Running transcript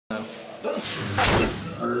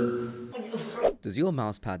Does your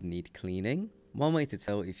mousepad need cleaning? One way to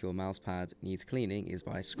tell if your mousepad needs cleaning is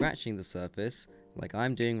by scratching the surface, like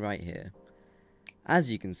I'm doing right here.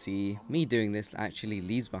 As you can see, me doing this actually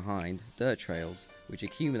leaves behind dirt trails, which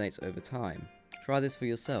accumulates over time. Try this for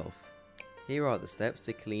yourself. Here are the steps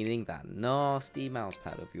to cleaning that nasty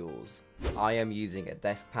mousepad of yours. I am using a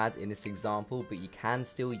desk pad in this example, but you can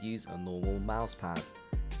still use a normal mousepad.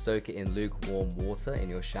 Soak it in lukewarm water in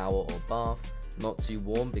your shower or bath. Not too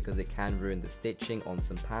warm because it can ruin the stitching on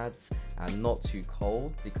some pads, and not too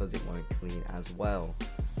cold because it won't clean as well.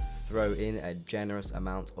 Throw in a generous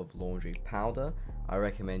amount of laundry powder. I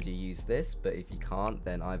recommend you use this, but if you can't,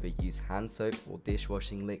 then either use hand soap or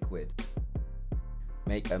dishwashing liquid.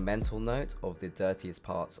 Make a mental note of the dirtiest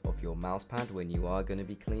parts of your mousepad when you are going to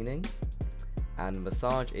be cleaning, and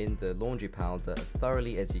massage in the laundry powder as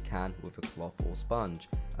thoroughly as you can with a cloth or sponge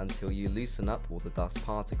until you loosen up all the dust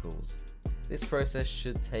particles. This process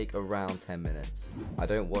should take around 10 minutes. I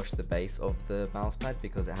don't wash the base of the mousepad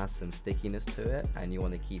because it has some stickiness to it and you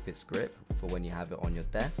want to keep its grip for when you have it on your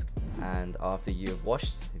desk. And after you have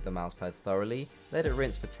washed the mousepad thoroughly, let it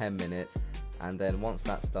rinse for 10 minutes, and then once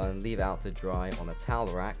that's done, leave it out to dry on a towel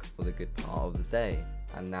rack for the good part of the day.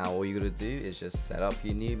 And now all you gotta do is just set up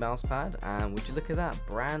your new mousepad, and would you look at that,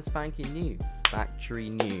 brand spanking new, factory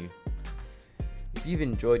new. If you've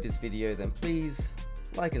enjoyed this video, then please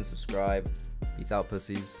like and subscribe. Peace out,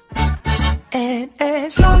 pussies. And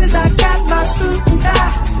as long as I got my suit and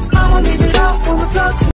tie, I'ma leave it all on the floor.